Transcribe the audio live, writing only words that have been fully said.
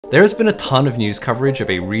There has been a ton of news coverage of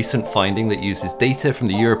a recent finding that uses data from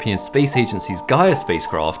the European Space Agency's Gaia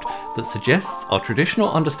spacecraft that suggests our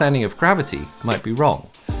traditional understanding of gravity might be wrong.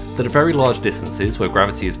 That at very large distances, where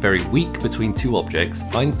gravity is very weak between two objects,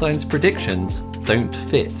 Einstein's predictions don't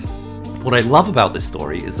fit. What I love about this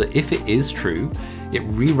story is that if it is true, it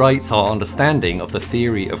rewrites our understanding of the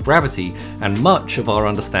theory of gravity and much of our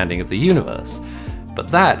understanding of the universe. But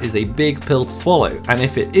that is a big pill to swallow, and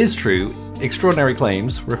if it is true, extraordinary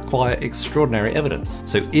claims require extraordinary evidence.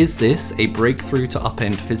 So is this a breakthrough to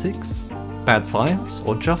upend physics, bad science,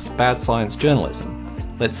 or just bad science journalism?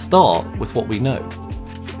 Let's start with what we know.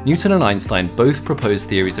 Newton and Einstein both proposed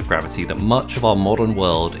theories of gravity that much of our modern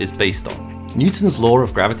world is based on. Newton's law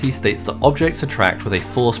of gravity states that objects attract with a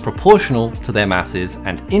force proportional to their masses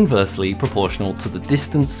and inversely proportional to the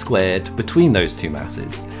distance squared between those two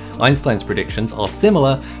masses. Einstein's predictions are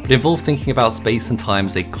similar, but involve thinking about space and time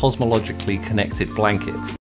as a cosmologically connected blanket.